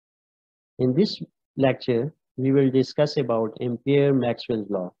In this lecture, we will discuss about Ampere-Maxwell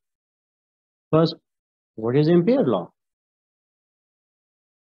law. First, what is Ampere law?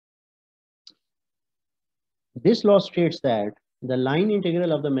 This law states that the line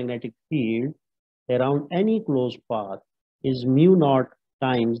integral of the magnetic field around any closed path is mu naught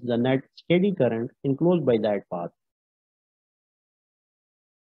times the net steady current enclosed by that path.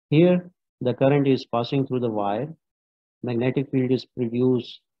 Here, the current is passing through the wire. Magnetic field is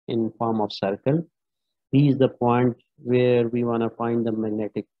produced in form of circle. P is the point where we want to find the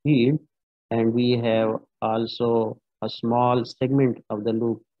magnetic field, and we have also a small segment of the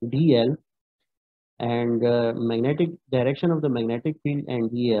loop dl, and magnetic direction of the magnetic field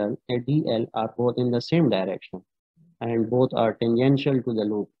and dl are both in the same direction, and both are tangential to the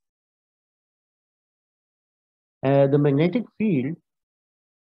loop. The magnetic field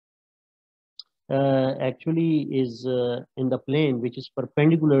actually is in the plane which is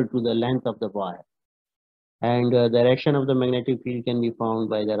perpendicular to the length of the wire. And direction of the magnetic field can be found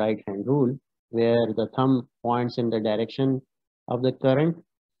by the right hand rule, where the thumb points in the direction of the current,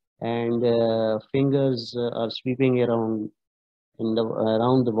 and fingers are sweeping around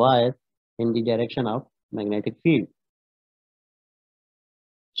the wire in the direction of magnetic field.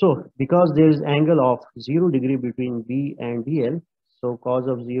 So because there is angle of 0 degree between B and DL, so cos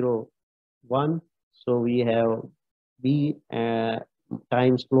of 0, 1, so we have B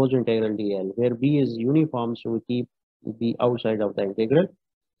times closed integral dl, where B is uniform, so we keep B outside of the integral.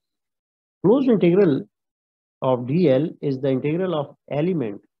 Closed integral of dl is the integral of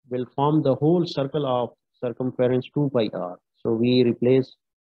element will form the whole circle of circumference 2 pi r. So we replace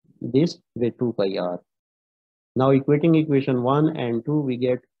this with 2 pi r. Now equating equation 1 and 2, we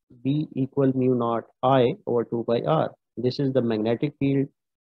get B equal mu naught I over 2 pi r. This is the magnetic field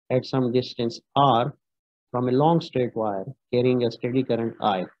at some distance r from a long straight wire carrying a steady current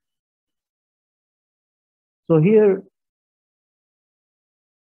I. So here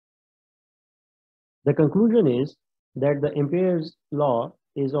the conclusion is that the Ampere's law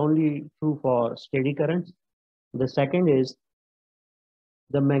is only true for steady currents. The second is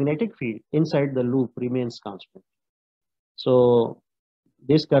the magnetic field inside the loop remains constant. So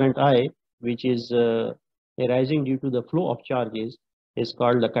this current I, which is arising due to the flow of charges, is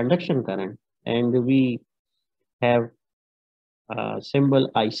called the conduction current, and we have symbol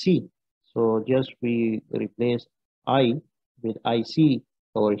IC. So just we replace I with IC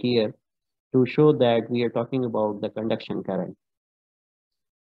over here to show that we are talking about the conduction current.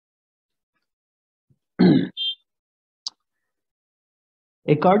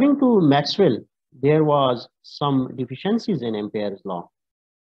 According to Maxwell, there was some deficiencies in Ampere's law.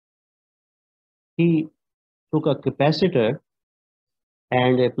 He took a capacitor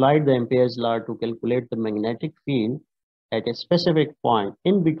and applied the Ampere's law to calculate the magnetic field at a specific point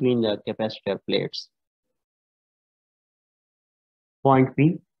in between the capacitor plates. Point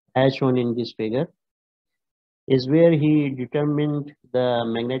P, as shown in this figure, is where he determined the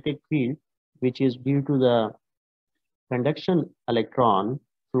magnetic field, which is due to the conduction electron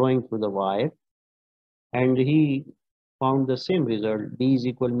flowing through the wire, and he found the same result, D is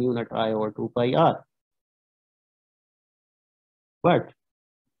equal mu naught I over 2 pi r. But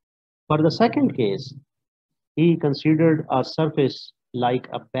for the second case, he considered a surface like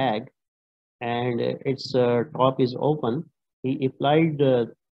a bag, and its top is open. He applied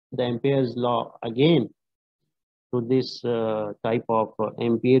the Ampere's law again to this type of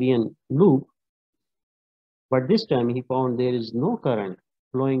Amperian loop, but this time he found there is no current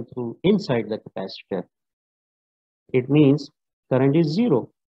flowing through inside the capacitor. It means current is 0.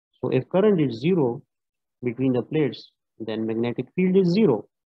 So if current is 0 between the plates, then magnetic field is 0.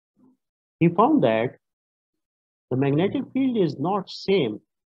 He found that the magnetic field is not same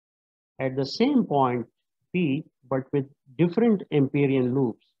at the same point P, but with different Amperian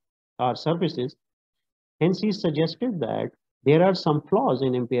loops or surfaces. Hence, he suggested that there are some flaws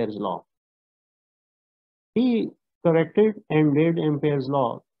in Ampere's law. He corrected and made Ampere's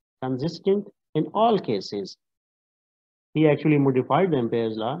law consistent in all cases. He actually modified the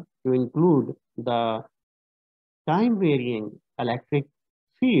Ampere's law to include the time-varying electric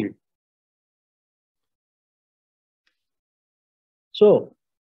field. So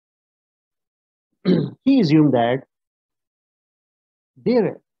he assumed that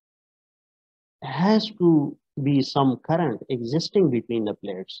there has to be some current existing between the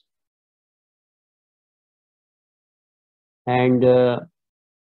plates, and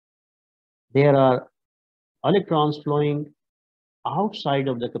there are electrons flowing outside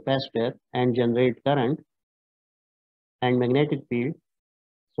of the capacitor and generate current and magnetic field.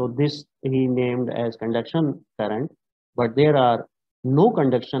 So this he named as conduction current, but there are no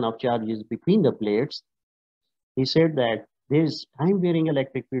conduction of charges between the plates, he said that there is time-varying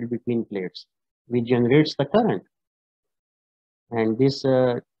electric field between plates, which generates the current. And this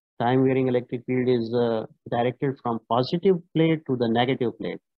time-varying electric field is directed from positive plate to the negative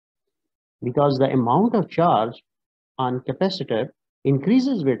plate, because the amount of charge on capacitor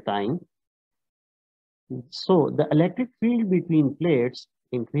increases with time. So the electric field between plates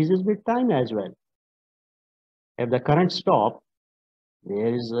increases with time as well. If the current stops,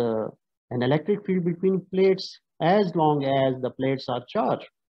 there is an electric field between plates as long as the plates are charged.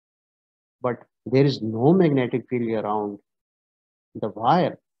 But there is no magnetic field around the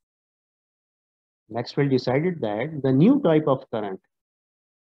wire. Maxwell decided that the new type of current,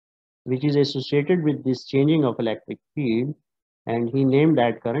 which is associated with this changing of electric field, and he named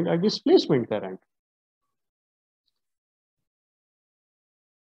that current a displacement current.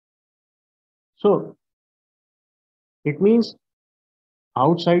 So it means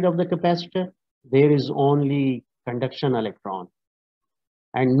outside of the capacitor, there is only conduction electron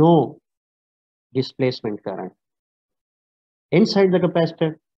and no displacement current. Inside the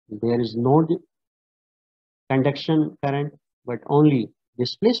capacitor, there is no conduction current, but only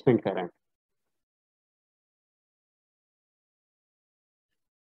displacement current.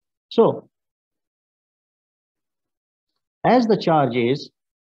 So, as the charge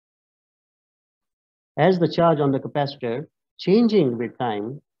on the capacitor changing with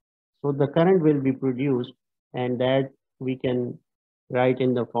time, so the current will be produced, and that we can write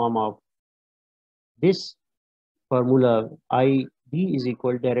in the form of this formula, ID is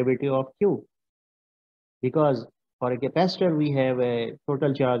equal derivative of Q. Because for a capacitor, we have a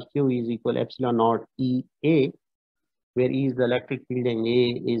total charge Q is equal epsilon naught EA, where E is the electric field and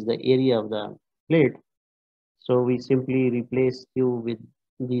A is the area of the plate. So we simply replace Q with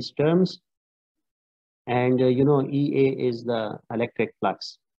these terms, and EA is the electric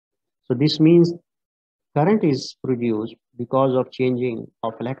flux. So this means current is produced because of changing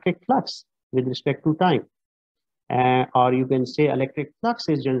of electric flux with respect to time. Or you can say electric flux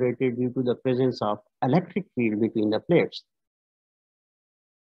is generated due to the presence of electric field between the plates.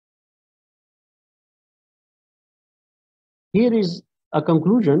 Here is a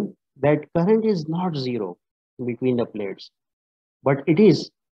conclusion that current is not zero between the plates, but it is,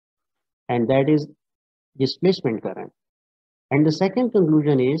 and that is displacement current. And the second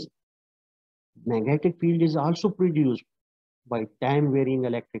conclusion is magnetic field is also produced by time varying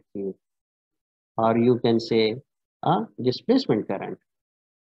electric field, or you can say a displacement current,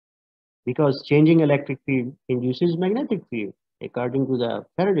 because changing electric field induces magnetic field according to the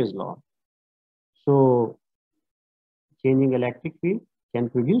Faraday's law. So changing electric field can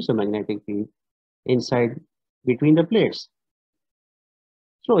produce a magnetic field inside between the plates.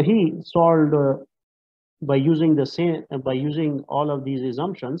 So he solved by using all of these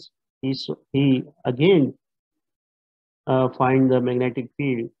assumptions. He again find the magnetic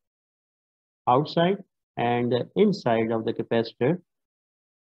field outside and inside of the capacitor.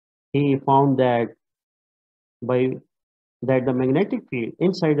 He found that the magnetic field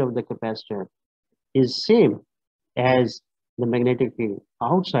inside of the capacitor is same as the magnetic field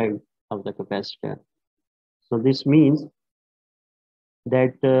outside of the capacitor. So this means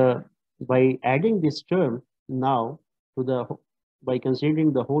that by adding this term now by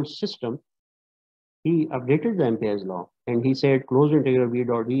considering the whole system, he updated the Ampere's law, and he said closed integral V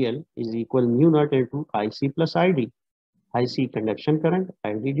dot dl is equal mu naught into IC plus ID. IC conduction current,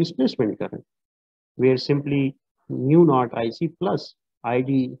 ID displacement current, where simply mu naught IC plus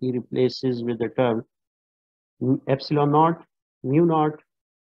ID he replaces with the term epsilon naught, mu naught,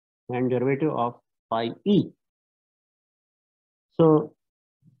 and derivative of phi E. So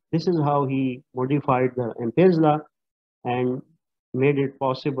this is how he modified the Ampere's law and made it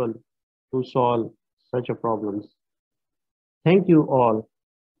possible to solve such a problems. Thank you all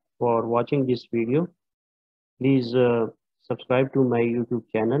for watching this video. Please subscribe to my YouTube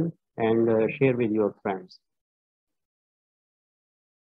channel and share with your friends.